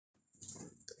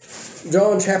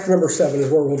John chapter number 7 is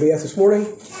where we'll be at this morning.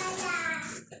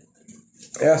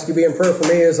 I ask you to be in prayer for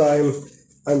me as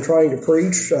I'm trying to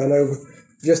preach. I know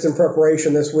just in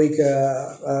preparation this week,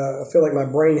 I feel like my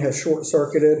brain has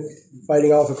short-circuited,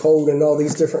 fighting off a cold and all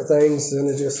these different things, and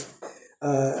it just,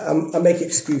 I make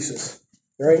excuses,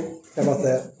 right? How about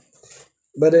that?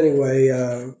 But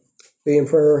anyway, be in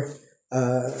prayer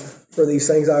for these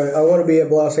things. I want to be a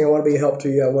blessing. I want to be a help to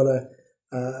you. I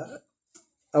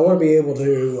want to be able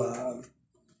to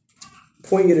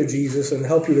point you to Jesus and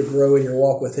help you to grow in your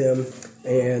walk with Him,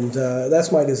 and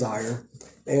that's my desire.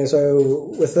 And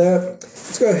so, with that,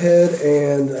 let's go ahead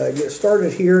and get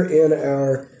started here in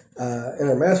our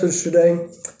message today.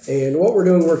 And what we're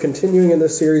doing, we're continuing in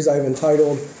this series I've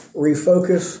entitled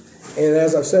Refocus. And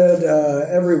as I've said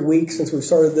every week since we've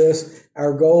started this,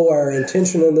 our goal, our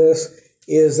intention in this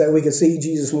is that we can see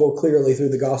Jesus more clearly through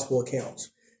the gospel accounts.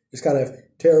 Just kind of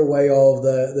tear away all of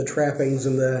the trappings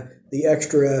and the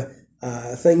extra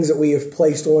things that we have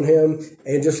placed on Him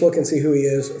and just look and see who He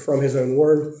is from His own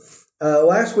word.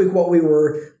 Last week, what we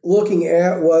were looking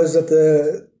at was that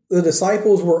the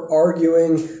disciples were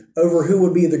arguing over who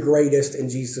would be the greatest in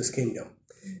Jesus' kingdom.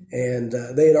 And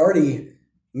they had already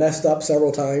messed up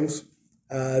several times.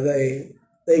 They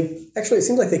actually, it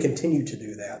seems like they continued to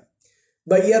do that.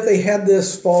 But yet they had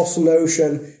this false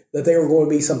notion that they were going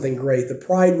to be something great. The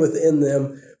pride within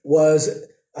them was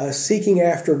seeking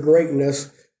after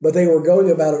greatness, but they were going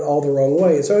about it all the wrong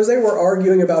way. And so as they were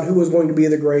arguing about who was going to be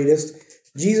the greatest,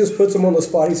 Jesus puts them on the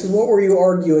spot. He says, "What were you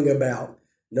arguing about?"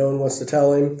 No one wants to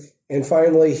tell him. And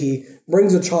finally, he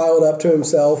brings a child up to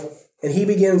himself, and he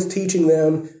begins teaching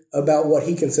them about what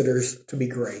he considers to be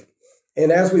great.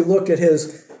 And as we looked at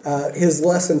his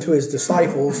lesson to his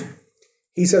disciples,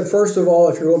 he said, first of all,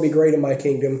 if you're going to be great in my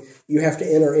kingdom, you have to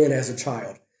enter in as a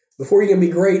child. Before you can be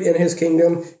great in his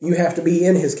kingdom, you have to be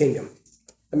in his kingdom.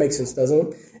 That makes sense,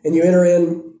 doesn't it? And you enter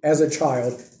in as a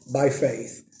child by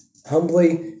faith,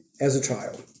 humbly as a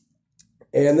child.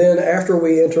 And then after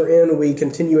we enter in, we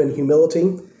continue in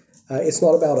humility. It's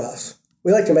not about us.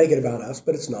 We like to make it about us,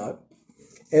 but it's not.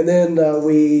 And then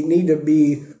we need to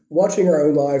be watching our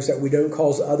own lives that we don't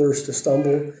cause others to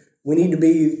stumble. We need to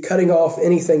be cutting off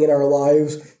anything in our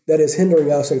lives that is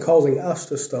hindering us and causing us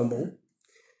to stumble.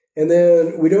 And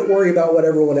then we don't worry about what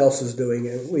everyone else is doing.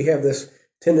 And we have this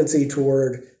tendency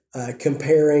toward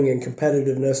comparing and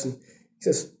competitiveness. And he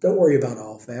says, don't worry about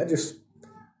all of that. Just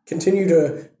continue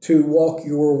to walk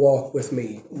your walk with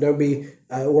me. Don't be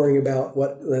worrying about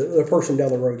what the person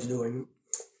down the road is doing.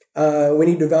 We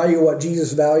need to value what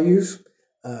Jesus values.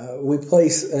 We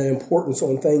place an importance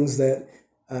on things that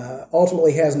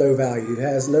ultimately has no value. It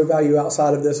has no value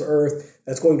outside of this earth.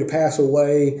 That's going to pass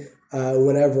away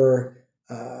whenever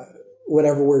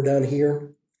we're done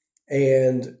here.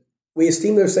 And we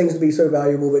esteem those things to be so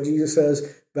valuable, but Jesus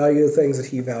says, value the things that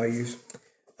He values.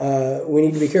 We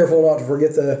need to be careful not to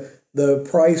forget the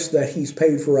price that He's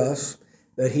paid for us,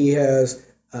 that He has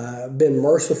been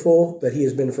merciful, that He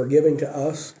has been forgiving to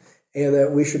us, and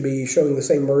that we should be showing the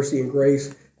same mercy and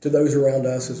grace to those around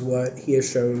us as what He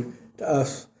has shown to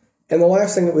us. And the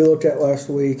last thing that we looked at last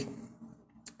week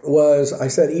was, I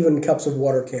said, even cups of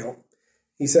water count.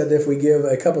 He said if we give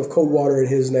a cup of cold water in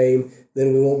His name,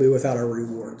 then we won't be without our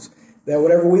rewards. That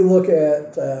whenever we look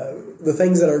at the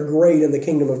things that are great in the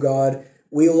kingdom of God,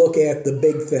 we look at the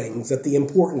big things, at the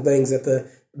important things, at the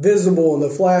visible and the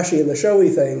flashy and the showy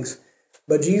things.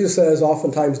 But Jesus says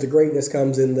oftentimes the greatness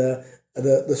comes in the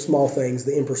small things,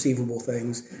 the imperceivable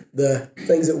things, the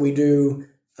things that we do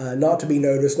not to be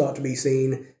noticed, not to be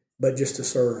seen, but just to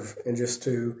serve and just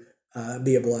to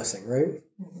be a blessing, right?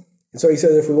 And so he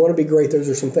said if we want to be great, those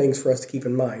are some things for us to keep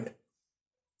in mind.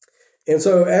 And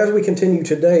so as we continue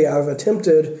today, I've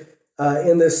attempted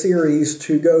in this series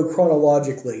to go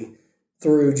chronologically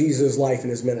through Jesus' life and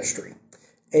His ministry.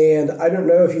 And I don't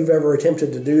know if you've ever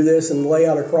attempted to do this and lay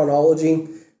out a chronology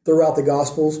throughout the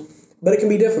Gospels, but it can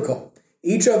be difficult.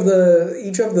 Each of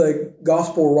the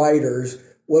Gospel writers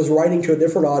was writing to a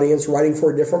different audience, writing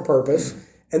for a different purpose,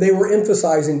 and they were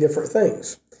emphasizing different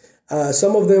things.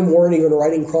 Some of them weren't even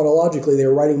writing chronologically, they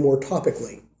were writing more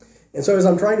topically. And so as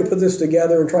I'm trying to put this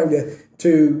together and trying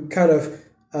to kind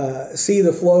of see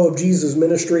the flow of Jesus'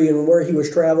 ministry and where He was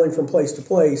traveling from place to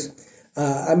place,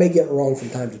 I may get it wrong from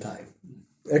time to time.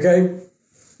 Okay?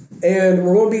 And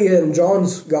we're going to be in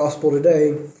John's Gospel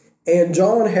today. And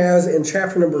John has, in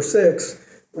chapter number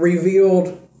 6,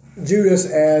 revealed Judas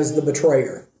as the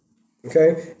betrayer.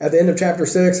 Okay? At the end of chapter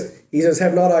 6, he says,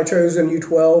 "Have not I chosen you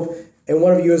 12, and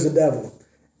one of you is the devil."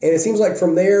 And it seems like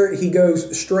from there, he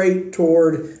goes straight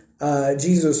toward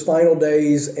Jesus' final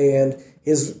days and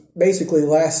his basically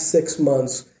last 6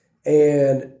 months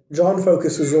And John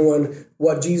focuses on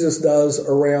what Jesus does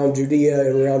around Judea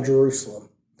and around Jerusalem.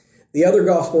 The other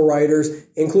gospel writers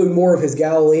include more of his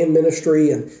Galilean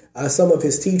ministry and some of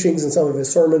his teachings and some of his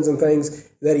sermons and things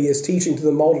that he is teaching to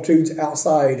the multitudes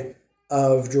outside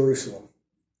of Jerusalem.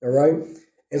 All right?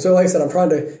 And so, like I said, I'm trying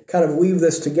to kind of weave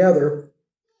this together.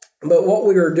 But what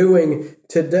we are doing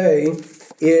today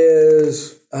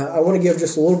is I want to give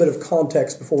just a little bit of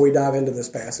context before we dive into this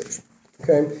passage.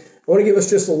 Okay? I want to give us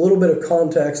just a little bit of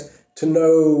context to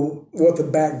know what the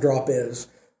backdrop is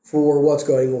for what's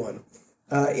going on.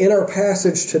 In our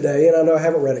passage today, and I know I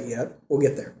haven't read it yet, we'll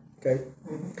get there, okay?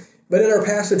 But in our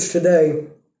passage today,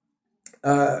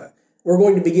 we're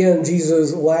going to begin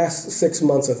Jesus' last 6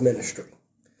 months of ministry.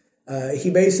 He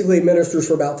basically ministers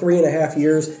for about 3.5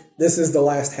 years. This is the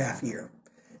last half year.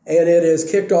 And it is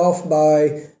kicked off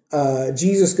by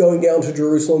Jesus going down to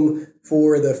Jerusalem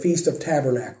for the Feast of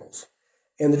Tabernacles.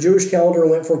 And the Jewish calendar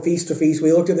went from feast to feast.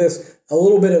 We looked at this a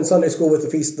little bit in Sunday school with the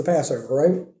Feast of the Passover,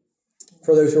 right?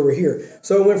 For those who were here.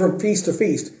 So it went from feast to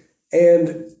feast.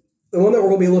 And the one that we're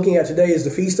going to be looking at today is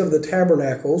the Feast of the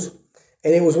Tabernacles.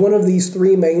 And it was one of these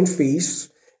 3 main feasts.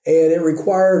 And it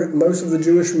required most of the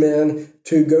Jewish men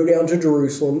to go down to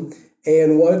Jerusalem.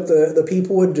 And what the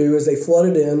people would do is they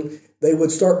flooded in. They would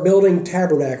start building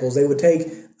tabernacles. They would take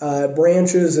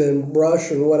branches and brush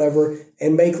and whatever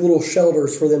and make little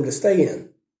shelters for them to stay in.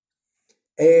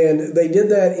 And they did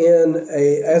that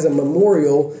as a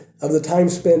memorial of the time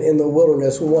spent in the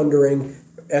wilderness wandering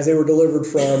as they were delivered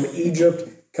from Egypt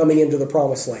coming into the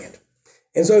Promised Land.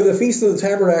 And so the Feast of the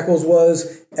Tabernacles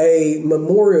was a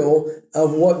memorial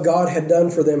of what God had done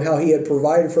for them, how he had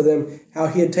provided for them, how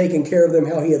he had taken care of them,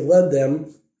 how he had led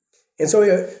them. And so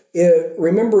it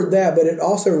remembered that, but it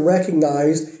also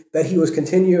recognized that he was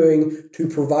continuing to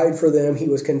provide for them. He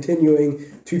was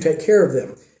continuing to take care of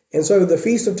them. And so the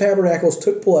Feast of Tabernacles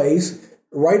took place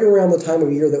right around the time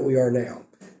of year that we are now,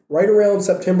 right around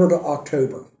September to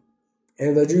October.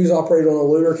 And the Jews operated on a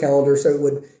lunar calendar, so it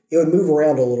would move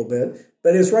around a little bit.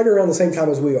 But it's right around the same time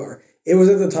as we are. It was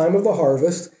at the time of the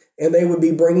harvest, and they would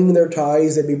be bringing their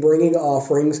tithes, they'd be bringing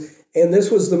offerings, and this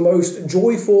was the most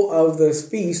joyful of the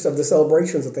feast, of the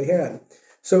celebrations that they had.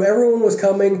 So everyone was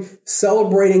coming,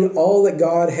 celebrating all that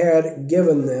God had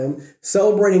given them,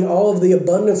 celebrating all of the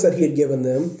abundance that he had given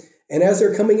them. And as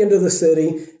they're coming into the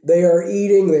city, they are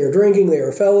eating, they are drinking, they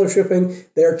are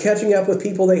fellowshipping, they are catching up with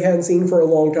people they hadn't seen for a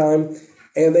long time,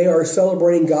 and they are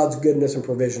celebrating God's goodness and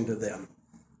provision to them.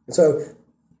 And so,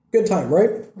 good time,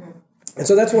 right? And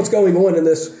so that's what's going on in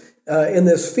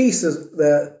this feast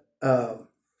that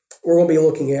we're going to be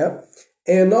looking at.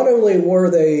 And not only were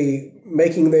they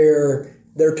making their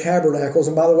tabernacles,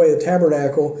 and by the way, the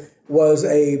tabernacle was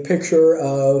a picture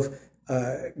of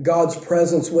God's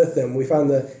presence with them. We find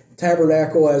the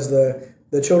tabernacle, as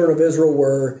the children of Israel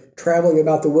were traveling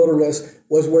about the wilderness,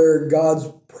 was where God's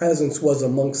presence was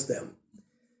amongst them.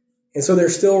 And so they're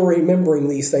still remembering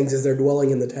these things as they're dwelling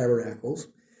in the tabernacles.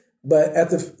 But at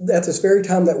this very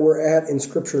time that we're at in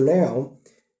Scripture now,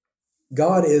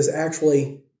 God is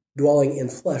actually dwelling in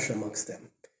flesh amongst them.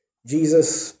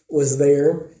 Jesus was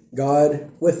there,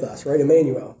 God with us, right?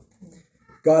 Emmanuel.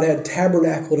 God had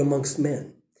tabernacled amongst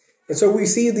men. And so we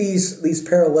see these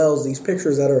parallels, these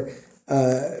pictures that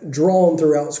are drawn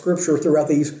throughout Scripture, throughout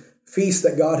these feasts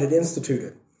that God had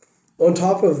instituted. On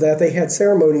top of that, they had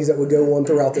ceremonies that would go on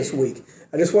throughout this week.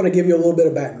 I just want to give you a little bit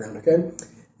of background, okay?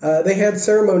 They had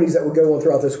ceremonies that would go on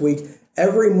throughout this week.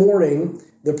 Every morning,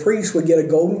 the priest would get a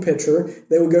golden pitcher.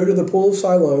 They would go to the pool of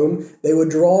Siloam. They would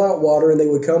draw out water, and they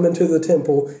would come into the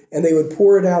temple, and they would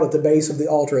pour it out at the base of the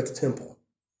altar at the temple.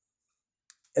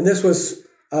 And this was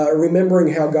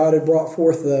remembering how God had brought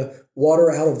forth the water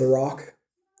out of the rock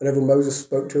whenever Moses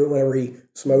spoke to it, whenever he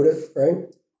smote it, right?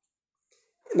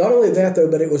 Not only that,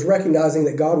 though, but it was recognizing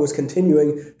that God was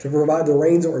continuing to provide the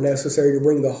rains that were necessary to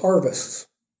bring the harvests,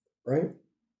 right?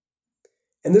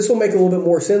 And this will make a little bit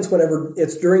more sense whenever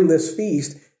it's during this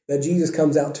feast that Jesus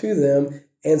comes out to them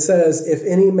and says, "If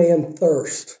any man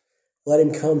thirst, let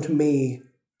him come to me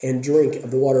and drink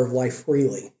of the water of life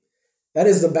freely." That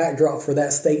is the backdrop for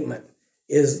that statement,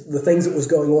 is the things that was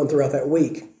going on throughout that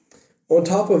week. On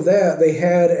top of that, they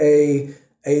had a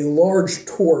large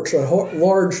torch,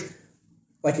 large,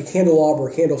 like a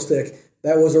candelabra, a candlestick,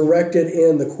 that was erected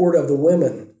in the court of the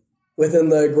women within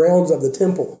the grounds of the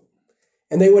temple.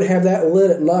 And they would have that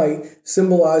lit at night,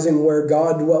 symbolizing where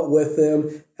God dwelt with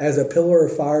them as a pillar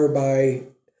of fire by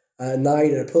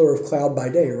night and a pillar of cloud by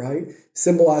day, right?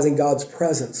 Symbolizing God's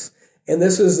presence. And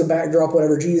this is the backdrop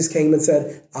whenever Jesus came and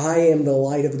said, "I am the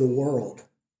light of the world."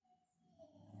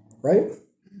 Right?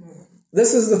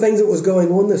 This is the things that was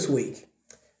going on this week.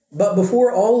 But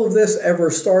before all of this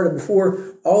ever started,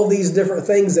 before all these different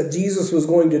things that Jesus was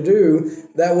going to do,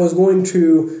 that was going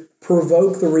to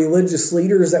provoke the religious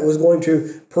leaders, that was going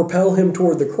to propel him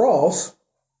toward the cross,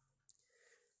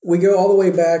 we go all the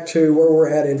way back to where we're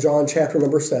at in John chapter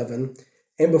number 7.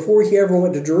 And before he ever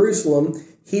went to Jerusalem,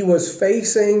 he was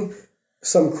facing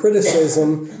some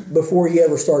criticism before he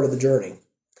ever started the journey.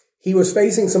 He was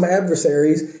facing some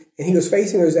adversaries, and he was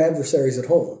facing those adversaries at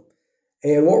home.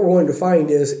 And what we're going to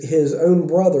find is his own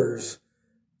brothers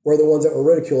were the ones that were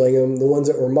ridiculing him, the ones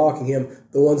that were mocking him,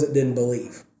 the ones that didn't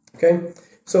believe. Okay?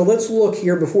 So let's look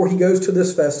here before he goes to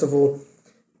this festival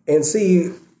and see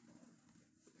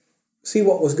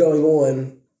what was going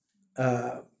on.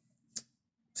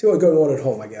 See what was going on at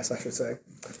home, I guess I should say.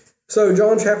 So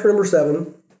John chapter number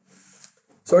 7,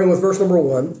 starting with verse number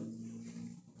 1.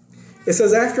 It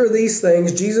says, "After these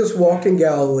things, Jesus walked in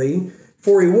Galilee,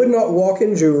 for he would not walk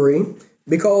in Jewry,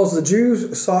 because the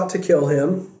Jews sought to kill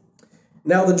him.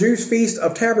 Now the Jews' feast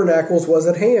of tabernacles was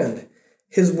at hand.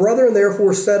 His brethren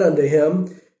therefore said unto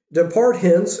him, Depart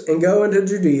hence, and go into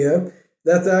Judea,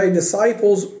 that thy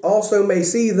disciples also may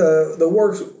see the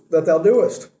works that thou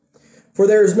doest. For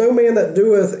there is no man that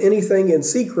doeth anything in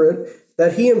secret,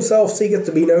 that he himself seeketh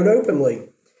to be known openly.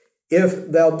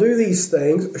 If thou do these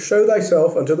things, show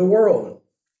thyself unto the world.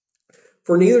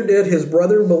 For neither did his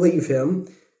brethren believe him.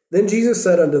 Then Jesus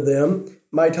said unto them,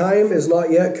 My time is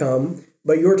not yet come,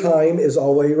 but your time is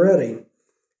always ready.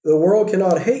 The world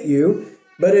cannot hate you,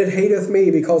 but it hateth me,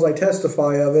 because I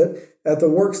testify of it, that the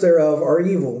works thereof are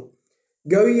evil.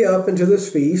 Go ye up into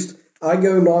this feast. I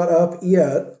go not up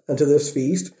yet unto this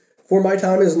feast, for my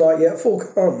time is not yet full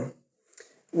come.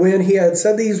 When he had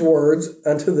said these words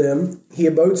unto them, he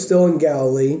abode still in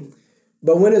Galilee.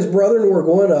 But when his brethren were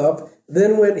gone up,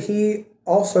 then went he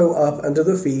also up unto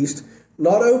the feast,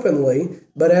 not openly,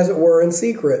 but as it were in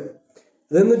secret.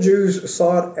 Then the Jews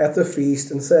sought at the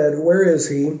feast, and said, Where is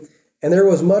he? And there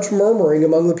was much murmuring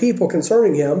among the people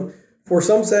concerning him. For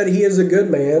some said, He is a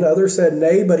good man. Others said,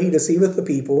 Nay, but he deceiveth the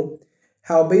people.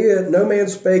 Howbeit no man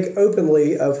spake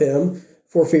openly of him,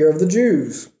 for fear of the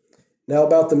Jews. Now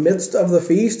about the midst of the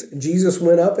feast, Jesus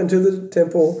went up into the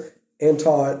temple and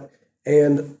taught.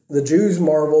 And the Jews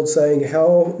marveled, saying,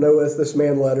 How knoweth this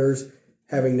man letters,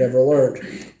 having never learned?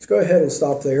 Let's go ahead and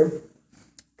stop there.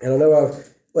 And I know I've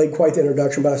laid quite the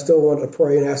introduction, but I still want to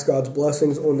pray and ask God's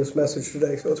blessings on this message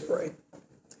today. So let's pray.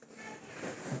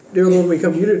 Dear Lord, we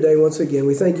come to you today once again.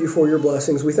 We thank you for your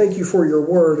blessings. We thank you for your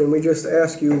word, and we just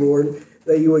ask you, Lord,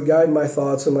 that you would guide my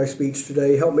thoughts and my speech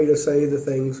today. Help me to say the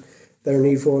things that are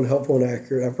needful and helpful and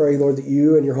accurate. I pray, Lord, that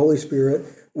you and your Holy Spirit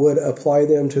would apply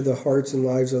them to the hearts and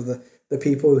lives of the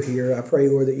people here. I pray,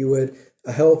 Lord, that you would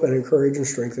help and encourage and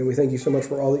strengthen. We thank you so much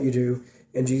for all that you do.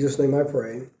 In Jesus' name I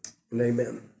pray, and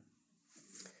amen.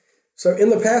 So in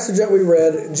the passage that we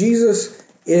read, Jesus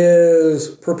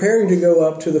is preparing to go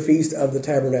up to the Feast of the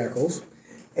Tabernacles,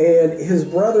 and his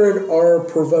brethren are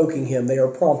provoking him. They are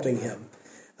prompting him.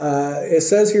 It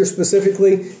says here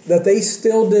specifically that they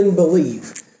still didn't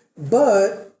believe.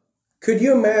 But could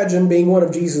you imagine being one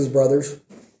of Jesus' brothers?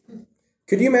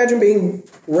 Could you imagine being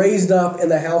raised up in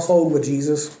the household with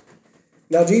Jesus?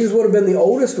 Now, Jesus would have been the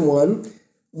oldest one,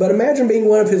 but imagine being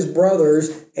one of his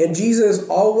brothers, and Jesus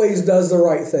always does the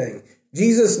right thing.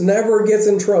 Jesus never gets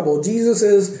in trouble. Jesus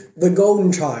is the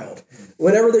golden child.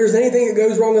 Whenever there's anything that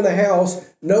goes wrong in the house,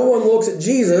 no one looks at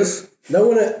Jesus. No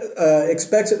one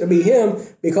expects it to be him,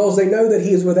 because they know that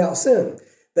he is without sin.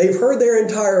 They've heard their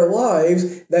entire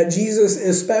lives that Jesus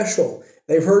is special.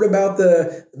 They've heard about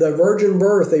the virgin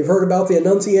birth. They've heard about the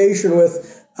Annunciation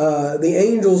with the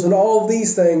angels and all of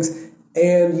these things,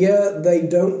 and yet they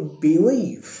don't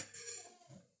believe.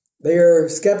 They are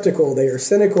skeptical. They are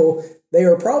cynical. They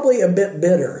are probably a bit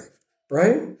bitter,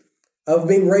 right, of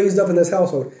being raised up in this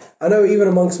household. I know even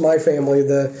amongst my family,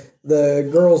 the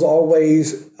girls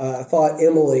always thought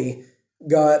Emily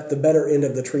got the better end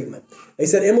of the treatment. They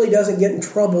said Emily doesn't get in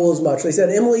trouble as much. They said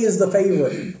Emily is the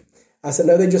favorite. I said,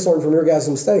 no, they just learned from your guys'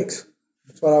 mistakes.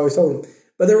 That's what I always told them.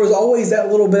 But there was always that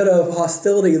little bit of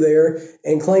hostility there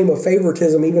and claim of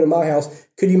favoritism, even in my house.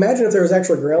 Could you imagine if there was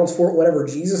actual grounds for it whenever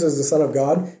Jesus is the Son of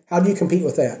God? How do you compete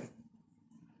with that?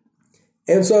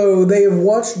 And so they have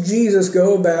watched Jesus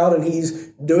go about, and he's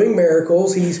doing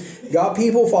miracles. He's got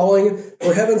people following.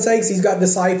 For heaven's sakes, he's got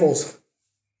disciples.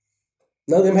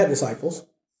 None of them had disciples.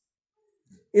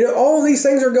 You know, all of these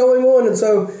things are going on, and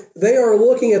so they are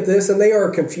looking at this, and they are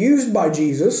confused by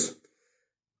Jesus,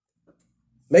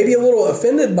 maybe a little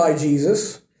offended by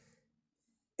Jesus,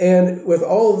 and with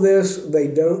all of this, they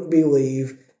don't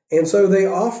believe, and so they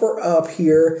offer up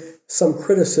here some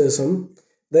criticism.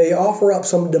 They offer up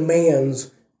some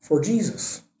demands for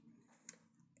Jesus.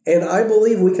 And I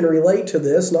believe we can relate to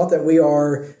this, not that we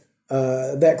are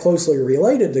that closely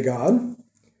related to God,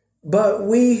 but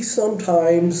we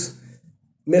sometimes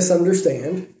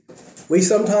misunderstand. We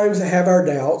sometimes have our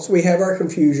doubts, we have our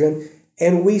confusion,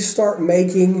 and we start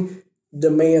making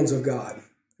demands of God.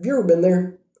 Have you ever been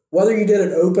there? Whether you did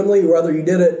it openly, whether you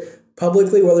did it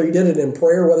publicly, whether you did it in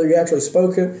prayer, whether you actually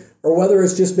spoke it, or whether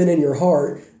it's just been in your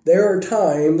heart, there are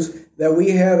times that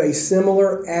we have a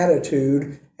similar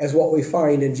attitude as what we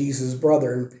find in Jesus'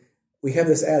 brethren. We have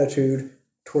this attitude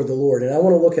toward the Lord. And I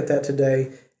want to look at that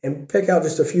today and pick out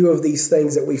just a few of these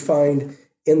things that we find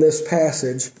in this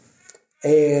passage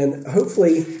and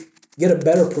hopefully get a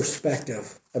better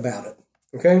perspective about it.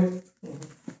 Okay?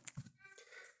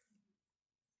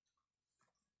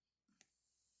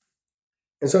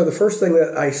 And so the first thing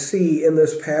that I see in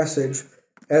this passage,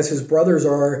 as his brothers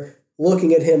are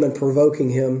looking at him and provoking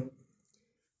him,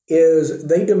 is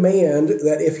they demand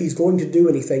that if he's going to do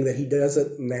anything, that he does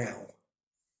it now.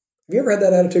 Have you ever had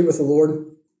that attitude with the Lord?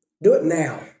 Do it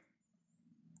now.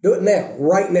 Do it now,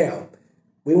 right now.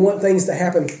 We want things to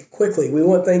happen quickly. We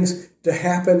want things to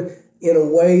happen in a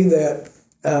way that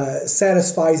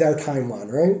satisfies our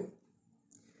timeline, right?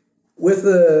 With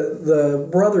the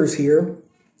brothers here,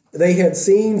 they had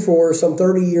seen for some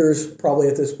 30 years, probably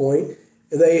at this point,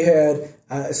 they had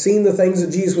seen the things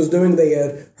that Jesus was doing. They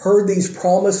had heard these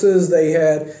promises. They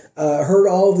had heard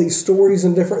all of these stories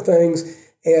and different things,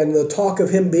 and the talk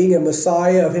of him being a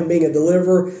Messiah, of him being a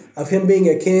deliverer, of him being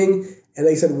a king. And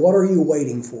they said, what are you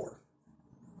waiting for?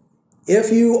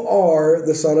 If you are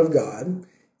the Son of God,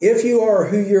 if you are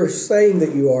who you're saying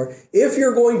that you are, if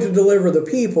you're going to deliver the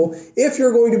people, if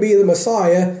you're going to be the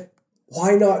Messiah,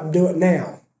 why not do it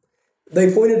now?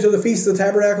 They pointed to the Feast of the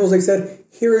Tabernacles. They said,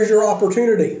 here is your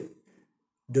opportunity.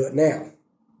 Do it now.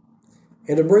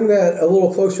 And to bring that a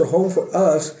little closer home for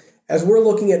us, as we're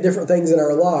looking at different things in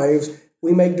our lives,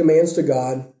 we make demands to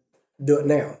God. Do it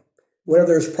now. Whenever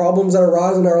there's problems that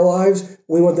arise in our lives,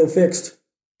 we want them fixed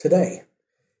today.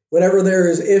 Whenever there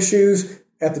is issues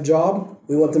at the job,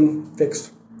 we want them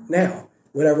fixed now.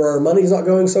 Whenever our money's not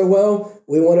going so well,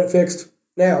 we want it fixed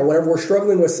now. Whenever we're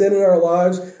struggling with sin in our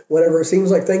lives, whenever it seems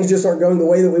like things just aren't going the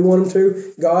way that we want them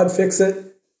to, God, fix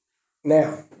it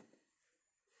now.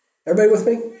 Everybody with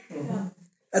me? Yeah.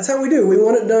 That's how we do. We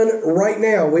want it done right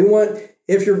now. We want,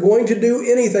 if you're going to do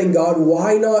anything, God,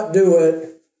 why not do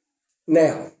it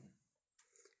now?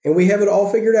 And we have it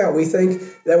all figured out. We think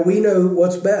that we know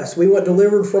what's best. We want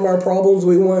delivered from our problems.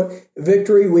 We want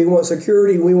victory. We want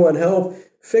security. We want help.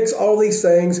 Fix all these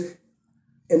things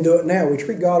and do it now. We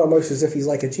treat God almost as if he's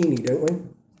like a genie, don't we?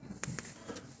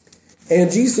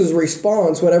 And Jesus'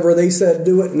 response, whenever they said,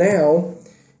 do it now,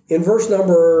 in verse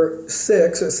number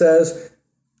 6, it says,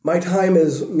 my time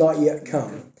is not yet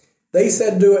come. They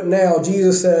said, do it now.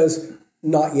 Jesus says,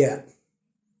 not yet.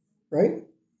 Right?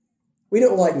 We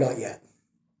don't like not yet.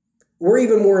 We're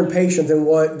even more impatient than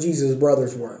what Jesus'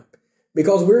 brothers were,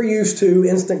 because we're used to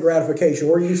instant gratification.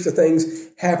 We're used to things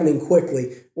happening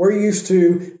quickly. We're used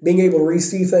to being able to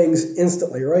receive things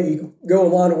instantly, right? You go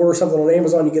online and order something on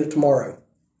Amazon, you get it tomorrow.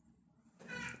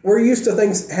 We're used to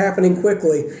things happening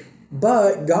quickly,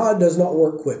 but God does not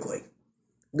work quickly.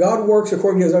 God works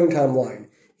according to his own timeline.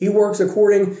 He works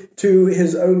according to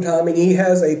his own timing. He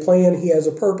has a plan. He has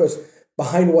a purpose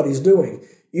behind what he's doing.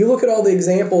 You look at all the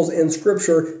examples in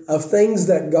Scripture of things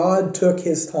that God took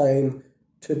his time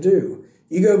to do.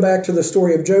 You go back to the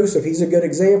story of Joseph. He's a good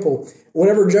example.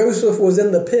 Whenever Joseph was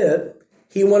in the pit,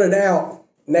 he wanted out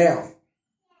now.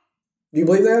 Do you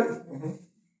believe that? Mm-hmm.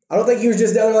 I don't think he was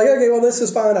just down there like, okay, well, this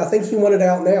is fine. I think he wanted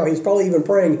out now. He's probably even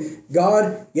praying,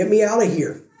 God, get me out of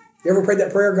here. You ever prayed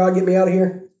that prayer, God, get me out of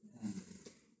here?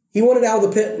 He wanted out of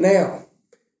the pit now.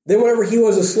 Then whenever he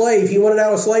was a slave, he wanted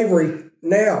out of slavery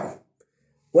now.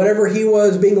 Whenever he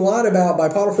was being lied about by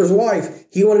Potiphar's wife,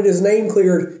 he wanted his name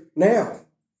cleared now.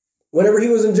 Whenever he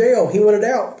was in jail, he wanted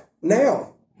out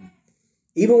now.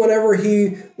 Even whenever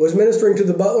he was ministering to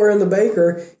the butler and the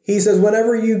baker, he says,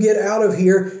 whenever you get out of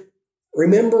here,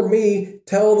 remember me,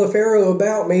 tell the Pharaoh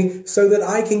about me so that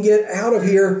I can get out of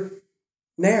here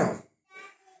now.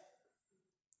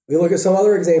 We look at some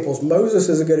other examples. Moses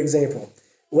is a good example.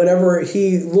 Whenever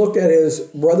he looked at his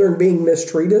brethren being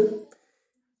mistreated,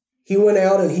 he went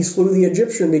out and he slew the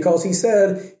Egyptian because he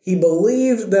said he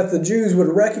believed that the Jews would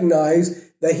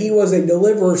recognize that he was a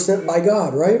deliverer sent by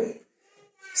God, right? He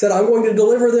said, I'm going to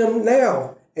deliver them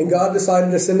now. And God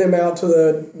decided to send him out to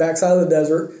the backside of the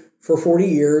desert for 40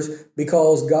 years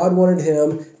because God wanted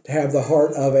him to have the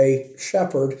heart of a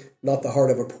shepherd, not the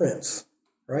heart of a prince,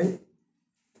 right?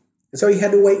 And so he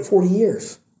had to wait 40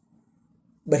 years.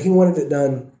 But he wanted it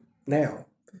done now.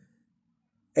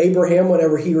 Abraham,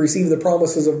 whenever he received the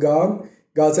promises of God,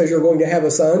 God says, you're going to have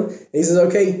a son. And he says,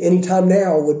 okay, anytime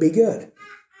now would be good.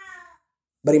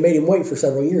 But he made him wait for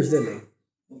several years, didn't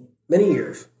he? Many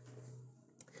years.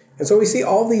 And so we see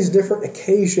all these different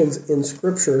occasions in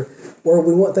Scripture where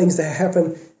we want things to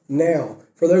happen now.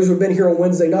 For those who have been here on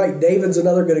Wednesday night, David's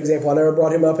another good example. I never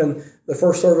brought him up in the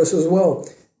first service as well.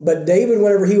 But David,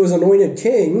 whenever he was anointed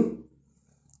king,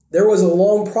 there was a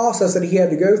long process that he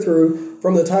had to go through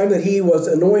from the time that he was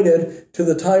anointed to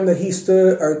the time that he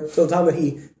stood, or to the time that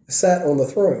he sat on the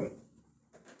throne.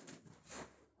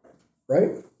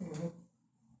 Right?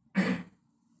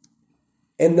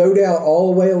 And no doubt,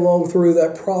 all the way along through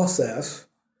that process,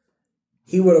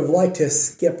 he would have liked to have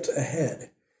skipped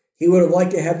ahead. He would have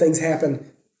liked to have things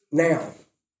happen now.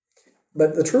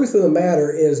 But the truth of the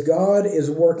matter is God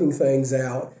is working things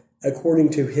out according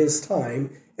to his time.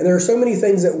 And there are so many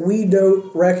things that we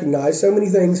don't recognize, so many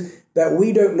things that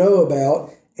we don't know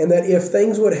about, and that if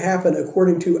things would happen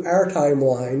according to our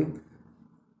timeline,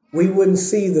 we wouldn't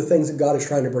see the things that God is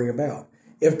trying to bring about.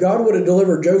 If God would have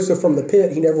delivered Joseph from the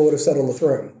pit, he never would have sat on the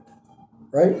throne.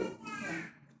 Right?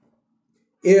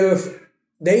 If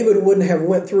David wouldn't have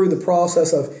went through the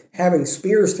process of having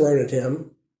spears thrown at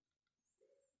him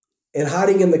and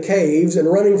hiding in the caves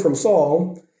and running from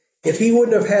Saul, if he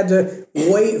wouldn't have had to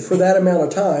wait for that amount of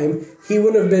time, he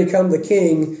wouldn't have become the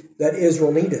king that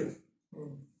Israel needed.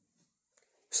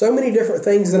 So many different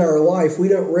things in our life, we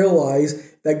don't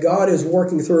realize that God is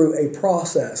working through a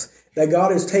process, that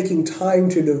God is taking time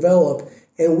to develop,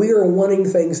 and we are wanting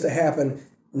things to happen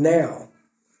now.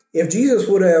 If Jesus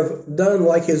would have done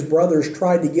like his brothers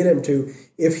tried to get him to,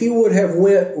 if he would have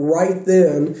went right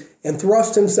then and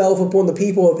thrust himself upon the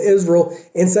people of Israel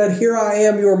and said, here I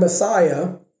am, your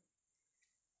Messiah,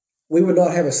 we would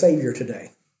not have a Savior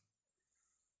today.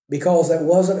 Because that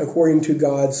wasn't according to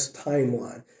God's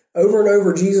timeline. Over and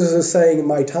over, Jesus is saying,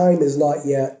 my time is not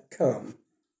yet come.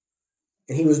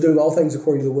 And he was doing all things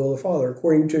according to the will of the Father,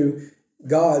 according to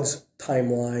God's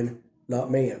timeline,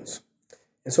 not man's.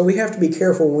 And so we have to be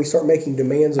careful when we start making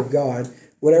demands of God,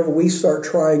 whenever we start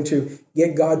trying to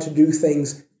get God to do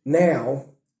things now,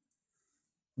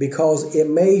 because it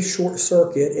may short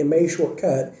circuit, it may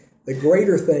shortcut the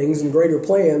greater things and greater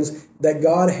plans that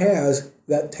God has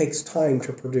that takes time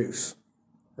to produce.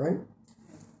 Right?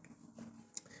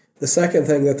 The second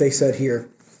thing that they said here,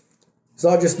 it's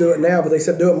not just do it now, but they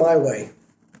said do it my way.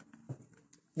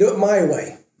 Do it my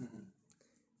way.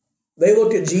 They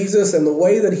looked at Jesus and the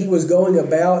way that he was going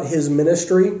about his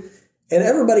ministry, and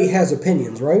everybody has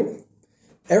opinions, right?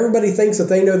 Everybody thinks that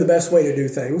they know the best way to do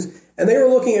things. And they were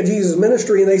looking at Jesus'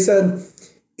 ministry and they said,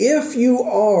 if you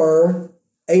are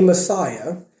a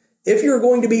Messiah, if you're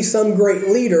going to be some great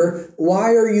leader,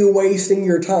 why are you wasting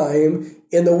your time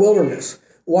in the wilderness?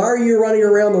 Why are you running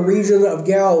around the region of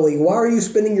Galilee? Why are you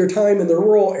spending your time in the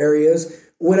rural areas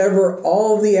whenever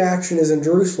all of the action is in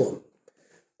Jerusalem?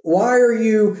 Why are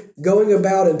you going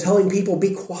about and telling people,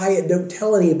 be quiet, don't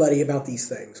tell anybody about these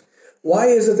things? Why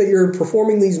is it that you're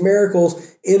performing these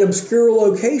miracles in obscure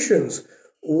locations?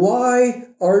 Why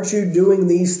aren't you doing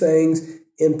these things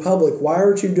in public? Why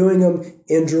aren't you doing them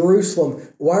in Jerusalem?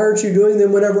 Why aren't you doing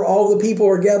them whenever all the people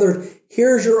are gathered?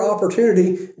 Here's your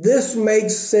opportunity. This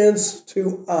makes sense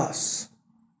to us.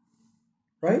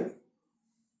 Right?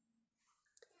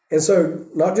 And so,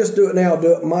 not just do it now,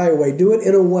 do it my way. Do it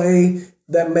in a way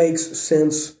that makes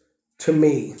sense to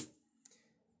me.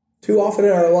 Too often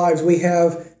in our lives, we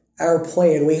have our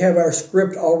plan. We have our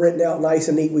script all written out nice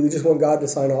and neat. We just want God to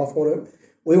sign off on it.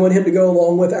 We want him to go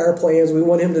along with our plans. We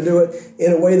want him to do it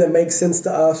in a way that makes sense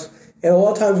to us. And a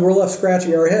lot of times we're left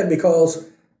scratching our head because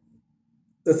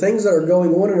the things that are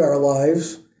going on in our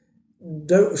lives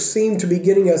don't seem to be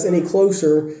getting us any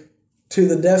closer to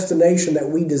the destination that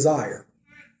we desire.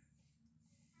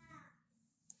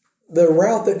 The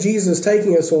route that Jesus is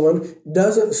taking us on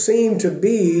doesn't seem to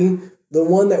be the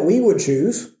one that we would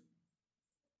choose.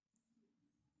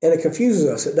 And it confuses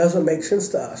us. It doesn't make sense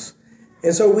to us.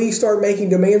 And so we start making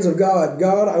demands of God.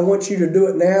 God, I want you to do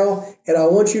it now, and I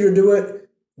want you to do it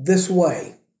this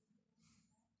way.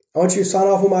 I want you to sign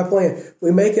off on my plan.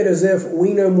 We make it as if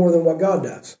we know more than what God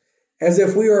does. As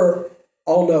if we are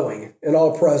all-knowing and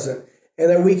all-present, and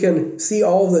that we can see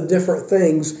all the different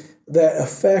things that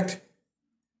affect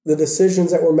the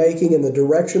decisions that we're making and the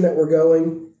direction that we're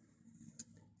going.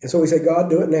 And so we say, God,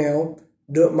 do it now.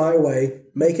 Do it my way.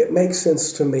 Make it make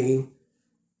sense to me.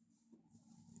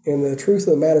 And the truth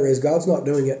of the matter is, God's not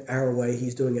doing it our way.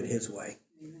 He's doing it his way.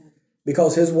 Amen.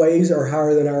 Because his ways are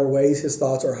higher than our ways. His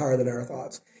thoughts are higher than our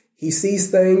thoughts. He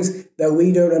sees things that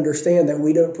we don't understand, that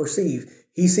we don't perceive.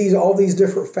 He sees all these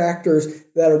different factors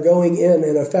that are going in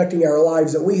and affecting our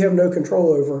lives that we have no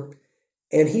control over.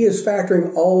 And he is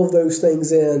factoring all of those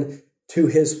things in to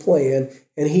his plan.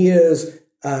 And he is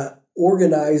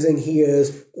organizing, he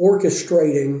is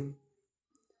orchestrating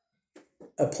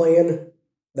a plan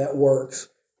that works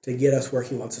to get us where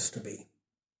he wants us to be.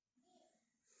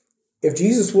 If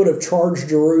Jesus would have charged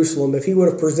Jerusalem, if he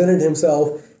would have presented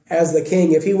himself as the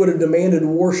king, if he would have demanded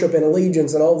worship and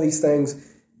allegiance and all these things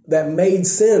that made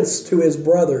sense to his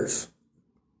brothers,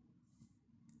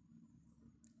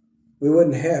 we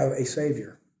wouldn't have a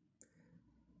Savior.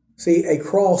 See, a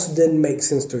cross didn't make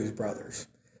sense to his brothers.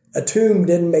 A tomb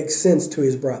didn't make sense to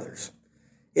his brothers.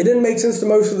 It didn't make sense to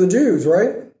most of the Jews,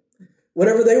 right?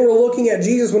 Whenever they were looking at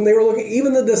Jesus,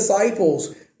 even the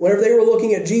disciples, whenever they were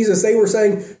looking at Jesus, they were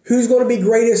saying, who's going to be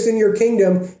greatest in your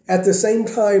kingdom? At the same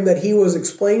time that he was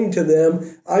explaining to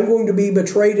them, I'm going to be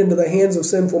betrayed into the hands of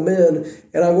sinful men,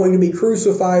 and I'm going to be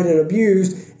crucified and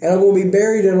abused, and I'm going to be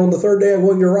buried, and on the third day I'm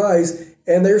going to rise.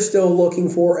 And they're still looking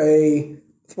for a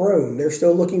throne. They're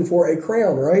still looking for a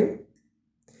crown, right?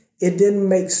 It didn't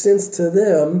make sense to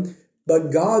them,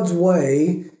 but God's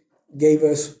way gave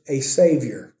us a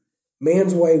Savior.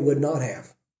 Man's way would not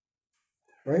have,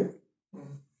 right?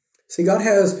 See, God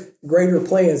has greater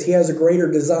plans. He has a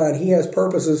greater design. He has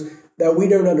purposes that we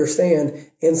don't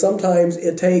understand. And sometimes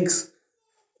it takes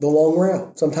the long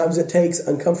route. Sometimes it takes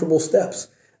uncomfortable steps.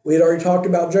 We had already talked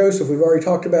about Joseph. We've already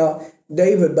talked about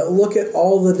David. But look at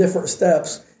all the different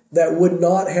steps that would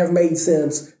not have made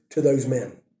sense to those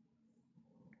men.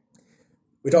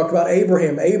 We talked about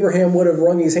Abraham. Abraham would have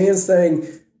wrung his hands saying,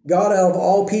 God, out of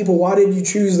all people, why did you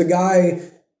choose the guy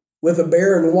with a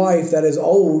barren wife that is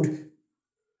old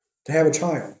to have a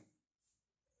child?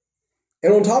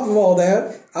 And on top of all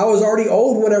that, I was already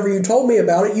old whenever you told me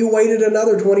about it. You waited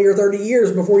another 20 or 30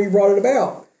 years before you brought it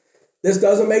about. This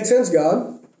doesn't make sense,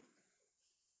 God.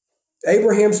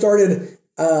 Abraham started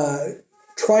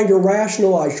trying to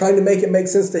rationalize, trying to make it make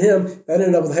sense to him. That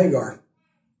ended up with Hagar.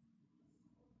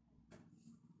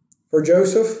 For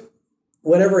Joseph,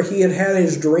 whenever he had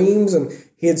his dreams and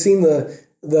he had seen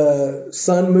the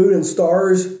sun, moon, and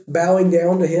stars bowing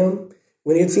down to him,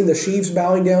 when he had seen the sheaves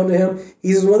bowing down to him,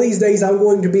 he says, one of these days I'm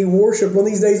going to be worshipped. One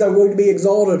of these days I'm going to be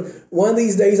exalted. One of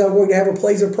these days I'm going to have a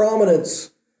place of prominence.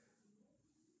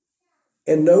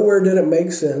 And nowhere did it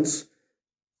make sense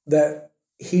that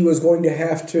he was going to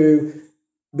have to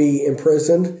be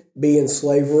imprisoned, be in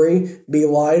slavery, be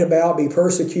lied about, be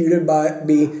persecuted,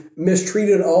 be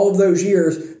mistreated all of those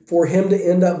years for him to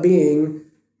end up being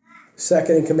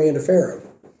second in command of Pharaoh.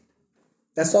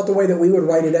 That's not the way that we would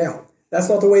write it out. That's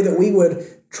not the way that we would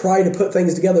try to put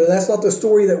things together. That's not the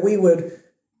story that we would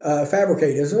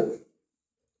fabricate, is it?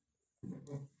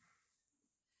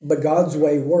 But God's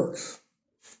way works.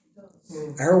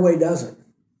 Our way doesn't.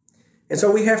 And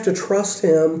so we have to trust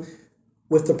him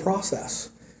with the process.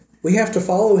 We have to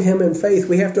follow him in faith.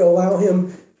 We have to allow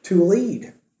him to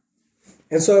lead.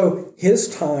 And so his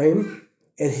time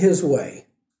and his way,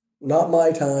 not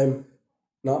my time,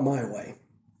 not my way.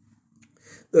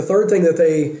 The third thing that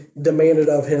they demanded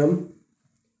of him,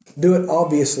 do it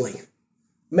obviously.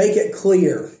 Make it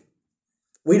clear.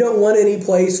 We don't want any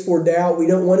place for doubt. We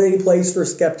don't want any place for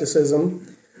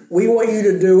skepticism. We want you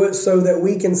to do it so that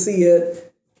we can see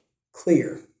it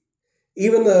clear.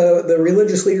 Even the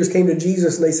religious leaders came to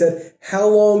Jesus and they said, how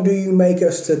long do you make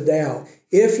us to doubt?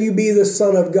 If you be the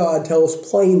Son of God, tell us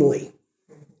plainly.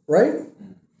 Right?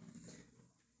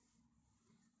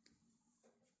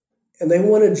 And they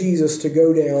wanted Jesus to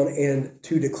go down and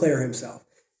to declare himself.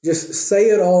 Just say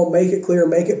it all, make it clear,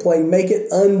 make it plain, make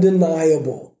it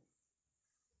undeniable.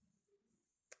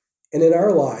 And in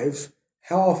our lives,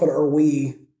 how often are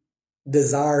we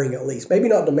desiring, at least, maybe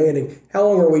not demanding, how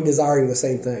long are we desiring the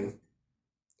same thing?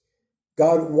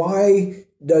 God, why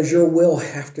does your will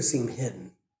have to seem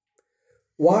hidden?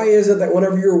 Why is it that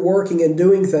whenever you're working and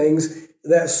doing things,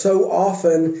 that so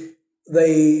often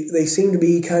they seem to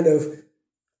be kind of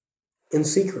in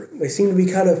secret? They seem to be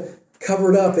kind of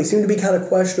covered up. They seem to be kind of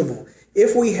questionable.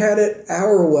 If we had it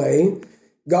our way,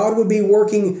 God would be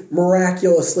working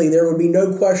miraculously. There would be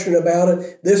no question about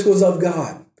it. This was of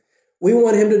God. We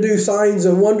want him to do signs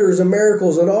and wonders and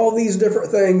miracles and all these different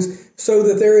things so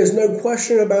that there is no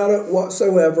question about it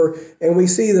whatsoever. And we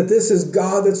see that this is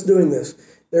God that's doing this.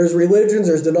 There's religions,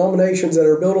 there's denominations that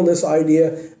are built on this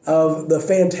idea of the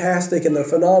fantastic and the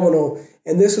phenomenal.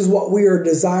 And this is what we are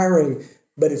desiring.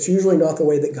 But it's usually not the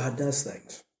way that God does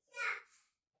things.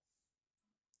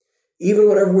 Even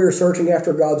whenever we're searching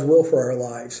after God's will for our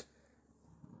lives,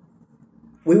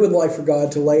 we would like for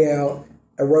God to lay out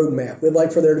a roadmap. We'd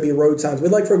like for there to be road signs.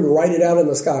 We'd like for him to write it out in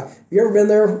the sky. Have you ever been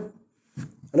there?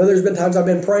 I know there's been times I've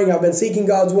been praying, I've been seeking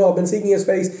God's will, I've been seeking His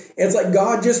face, and it's like,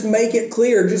 God, just make it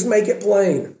clear, just make it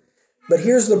plain. But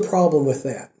here's the problem with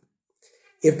that.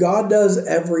 If God does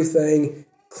everything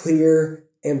clear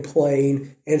and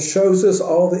plain and shows us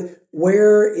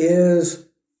where is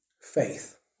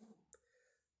faith?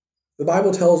 The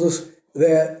Bible tells us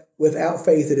that without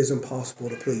faith it is impossible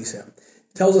to please Him.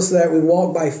 It tells us that we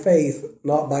walk by faith,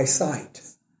 not by sight.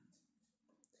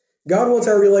 God wants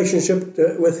our relationship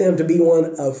with Him to be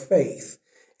one of faith.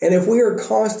 And if we are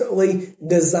constantly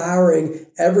desiring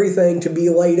everything to be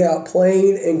laid out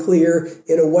plain and clear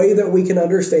in a way that we can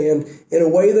understand, in a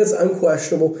way that's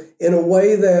unquestionable, in a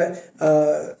way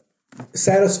that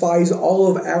satisfies all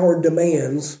of our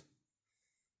demands,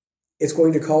 it's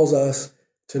going to cause us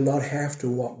to not have to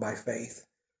walk by faith.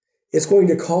 It's going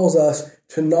to cause us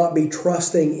to not be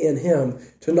trusting in Him,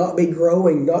 to not be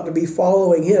growing, not to be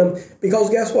following Him. Because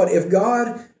guess what? If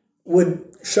God would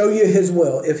show you His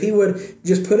will, if He would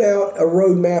just put out a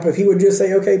roadmap, if He would just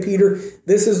say, okay, Peter,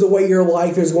 this is the way your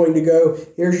life is going to go.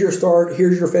 Here's your start.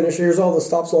 Here's your finish. Here's all the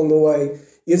stops along the way.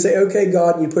 You'd say, okay,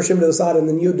 God, and you push Him to the side and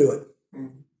then you'll do it.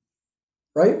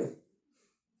 Right?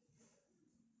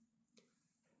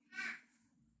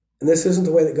 And this isn't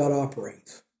the way that God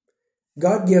operates.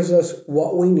 God gives us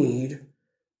what we need,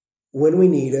 when we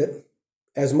need it,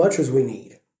 as much as we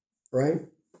need, right?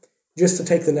 Just to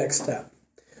take the next step.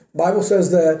 The Bible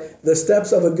says that the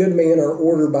steps of a good man are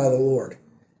ordered by the Lord.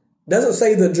 It doesn't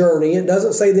say the journey. It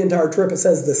doesn't say the entire trip. It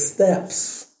says the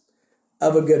steps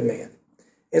of a good man.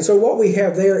 And so what we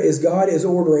have there is God is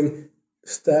ordering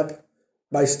step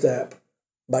by step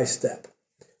by step.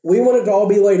 We want it to all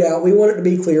be laid out. We want it to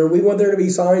be clear. We want there to be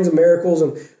signs and miracles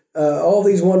and all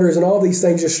these wonders and all these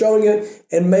things, just showing it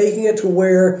and making it to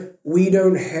where we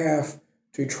don't have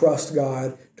to trust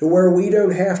God, to where we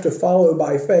don't have to follow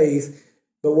by faith,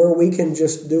 but where we can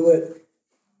just do it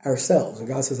ourselves. And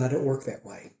God says, I don't work that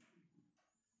way.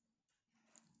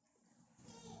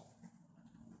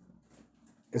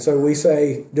 And so we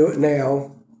say, do it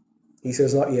now. He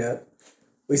says, not yet.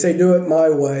 We say, do it my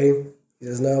way. He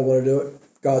says, no, I want to do it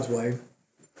God's way.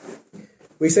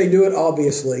 We say, do it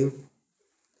obviously.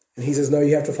 And He says, no,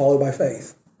 you have to follow by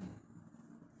faith.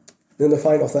 Then the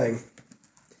final thing.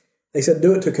 They said,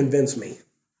 do it to convince me.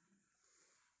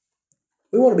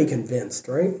 We want to be convinced,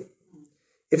 right?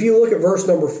 If you look at verse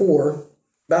number 4,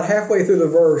 about halfway through the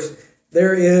verse,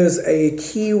 there is a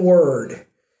key word.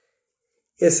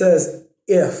 It says,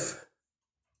 if.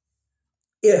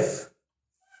 If.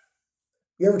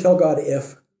 You ever tell God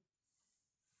if?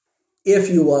 If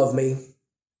you love me.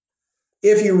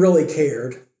 If you really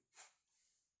cared.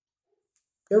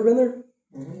 You ever been there?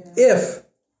 Yeah. If.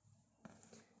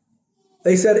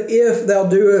 They said, if thou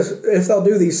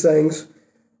do these things,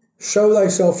 show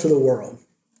thyself to the world.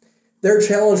 Their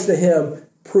challenge to Him,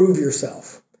 prove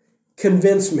yourself.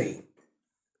 Convince me.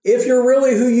 If you're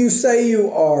really who you say you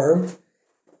are,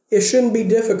 it shouldn't be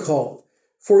difficult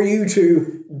for you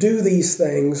to do these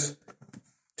things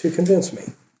to convince me.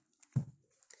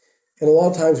 And a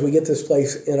lot of times we get this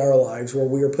place in our lives where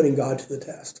we are putting God to the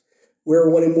test.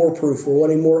 We're wanting more proof. We're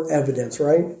wanting more evidence,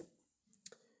 right?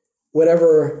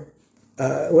 Whenever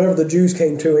the Jews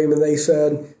came to Him and they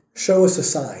said, show us a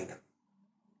sign.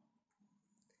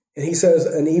 And He says,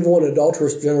 an evil and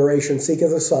adulterous generation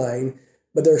seeketh a sign,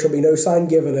 but there shall be no sign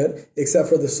given it except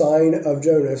for the sign of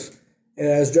Jonas. And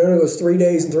as Jonah was 3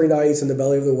 days and 3 nights in the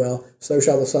belly of the well, so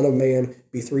shall the Son of Man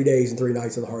be 3 days and 3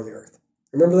 nights in the heart of the earth.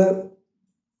 Remember that?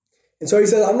 And so He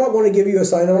said, I'm not going to give you a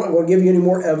sign. I'm not going to give you any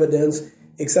more evidence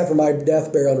except for my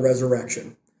death, burial, and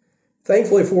resurrection.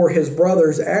 Thankfully for His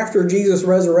brothers, after Jesus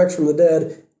resurrects from the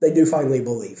dead, they do finally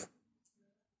believe.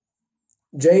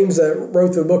 James, that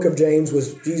wrote the book of James,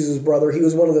 was Jesus' brother. He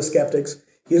was one of the skeptics.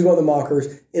 He was one of the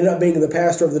mockers. Ended up being the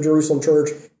pastor of the Jerusalem church.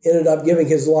 Ended up giving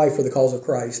his life for the cause of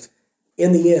Christ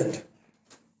in the end.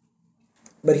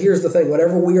 But here's the thing.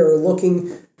 Whenever we are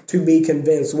looking to be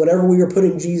convinced, whenever we are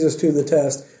putting Jesus to the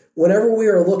test, whenever we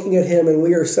are looking at Him and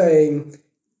we are saying,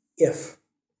 if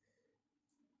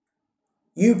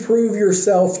you prove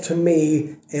yourself to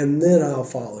me and then I'll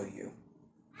follow you.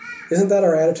 Isn't that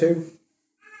our attitude?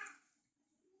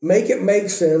 Make it make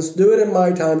sense. Do it in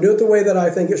my time. Do it the way that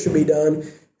I think it should be done.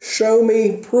 Show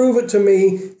me, prove it to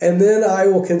me, and then I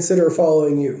will consider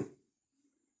following you.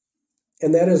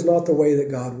 And that is not the way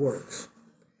that God works.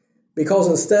 Because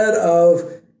instead of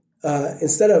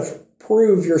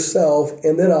prove yourself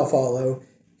and then I'll follow,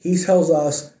 He tells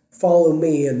us, follow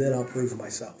me and then I'll prove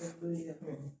myself.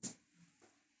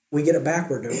 We get it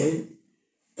backward, don't we?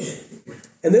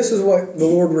 And this is what the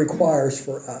Lord requires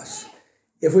for us.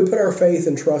 If we put our faith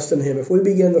and trust in Him, if we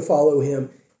begin to follow Him,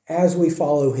 as we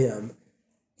follow Him,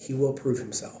 he will prove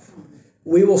himself.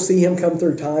 We will see him come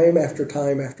through time after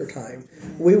time after time.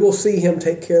 We will see him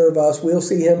take care of us. We'll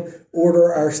see him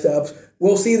order our steps.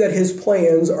 We'll see that his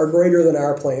plans are greater than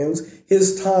our plans.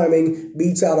 His timing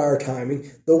beats out our timing.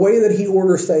 The way that he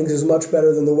orders things is much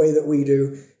better than the way that we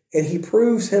do. And he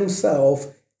proves himself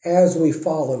as we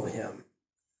follow him.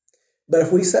 But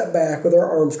if we sit back with our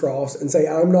arms crossed and say,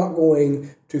 I'm not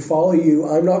going to follow you,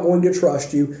 I'm not going to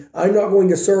trust you, I'm not going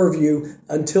to serve you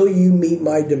until you meet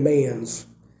my demands,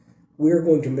 we're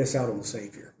going to miss out on the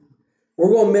Savior.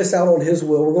 We're going to miss out on his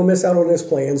will. We're going to miss out on his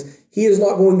plans. He is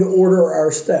not going to order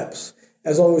our steps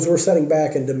as long as we're sitting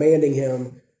back and demanding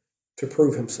him to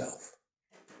prove himself.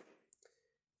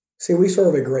 See, we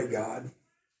serve a great God.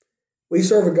 We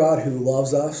serve a God who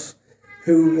loves us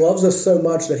so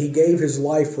much that he gave his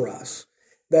life for us,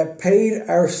 that paid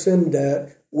our sin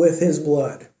debt with his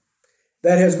blood,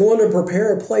 that has gone to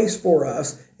prepare a place for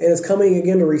us and is coming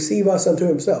again to receive us unto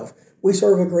himself. We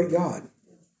serve a great God.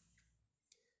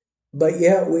 But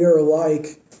yet we are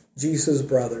like Jesus'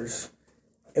 brothers,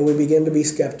 and we begin to be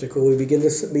skeptical. We begin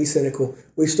to be cynical.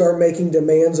 We start making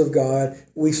demands of God.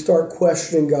 We start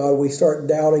questioning God. We start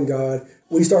doubting God.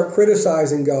 We start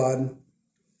criticizing God.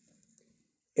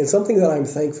 And something that I'm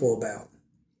thankful about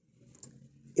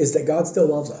is that God still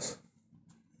loves us.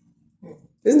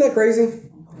 Isn't that crazy?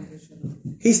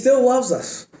 He still loves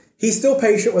us. He's still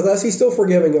patient with us. He's still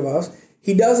forgiving of us.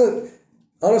 He doesn't,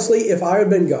 honestly, if I had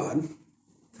been God,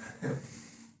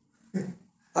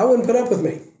 I wouldn't put up with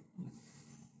me.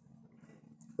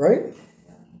 Right?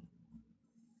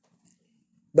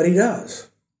 But he does.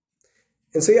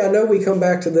 And see, I know we come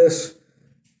back to this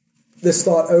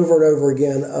thought over and over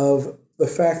again of the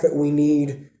fact that we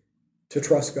need to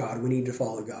trust God. We need to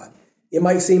follow God. It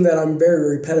might seem that I'm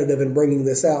very repetitive in bringing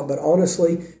this out, but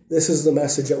honestly, this is the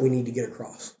message that we need to get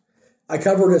across. I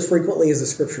cover it as frequently as the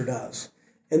Scripture does.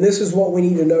 And this is what we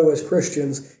need to know as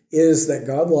Christians, is that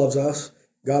God loves us,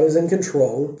 God is in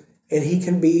control, and he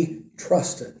can be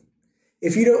trusted.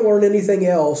 If you don't learn anything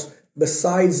else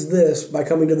besides this by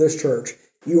coming to this church,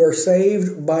 you are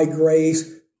saved by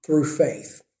grace through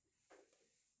faith.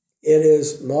 It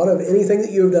is not of anything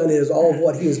that you have done, it is all of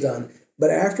what he has done.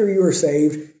 But after you are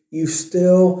saved, you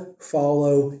still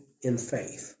follow in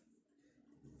faith.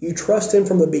 You trust him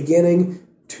from the beginning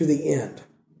to the end.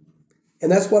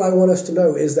 And that's what I want us to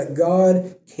know, is that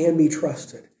God can be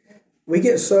trusted. We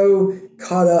get so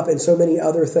caught up in so many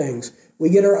other things. We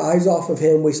get our eyes off of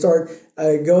him. We start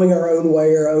going our own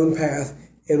way, our own path.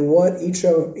 And what each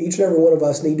and every one of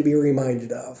us need to be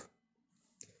reminded of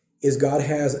is God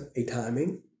has a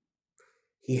timing.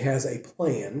 He has a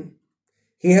plan.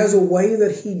 He has a way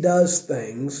that he does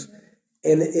things,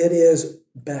 and it is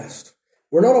best.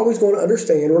 We're not always going to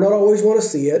understand. We're not always going to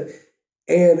see it,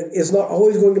 and it's not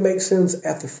always going to make sense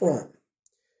at the front.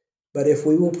 But if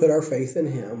we will put our faith in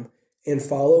him and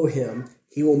follow him,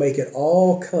 he will make it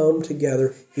all come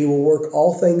together. He will work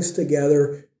all things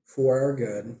together for our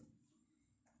good,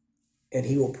 and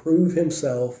he will prove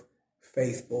himself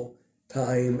faithful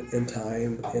time and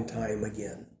time and time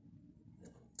again.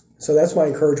 So that's my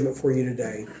encouragement for you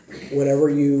today. Whenever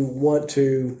you want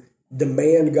to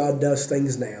demand God does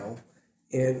things now,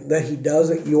 and that he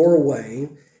does it your way,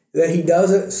 that he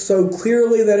does it so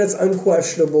clearly that it's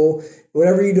unquestionable,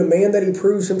 whenever you demand that he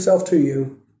proves himself to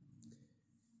you,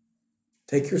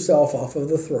 take yourself off of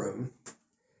the throne.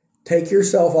 Take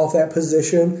yourself off that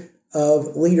position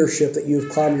of leadership that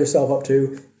you've climbed yourself up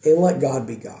to, and let God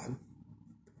be God.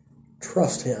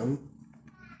 Trust him.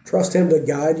 Trust him to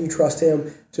guide you. Trust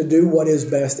him to do what is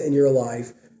best in your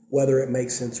life, whether it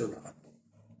makes sense or not.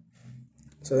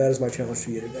 So that is my challenge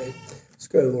to you today. Let's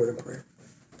go to the Lord in prayer.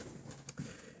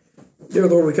 Dear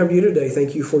Lord, we come to you today.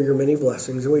 Thank you for your many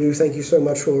blessings. And we do thank you so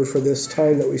much, Lord, for this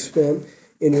time that we spent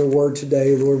in your word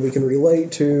today. Lord, we can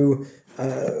relate to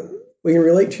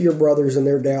your brothers and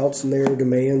their doubts and their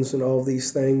demands and all of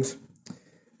these things.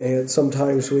 And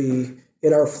sometimes we,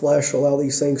 in our flesh, allow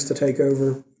these things to take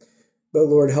over. But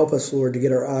Lord, help us, Lord, to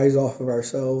get our eyes off of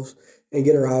ourselves and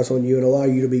get our eyes on you and allow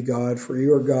you to be God, for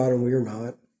you are God and we are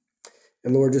not.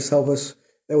 And Lord, just help us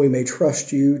that we may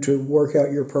trust you to work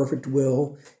out your perfect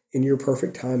will in your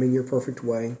perfect timing, your perfect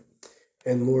way.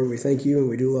 And Lord, we thank you and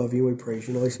we do love you and we praise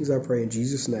you. And all these things I pray in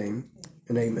Jesus' name,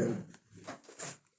 and amen.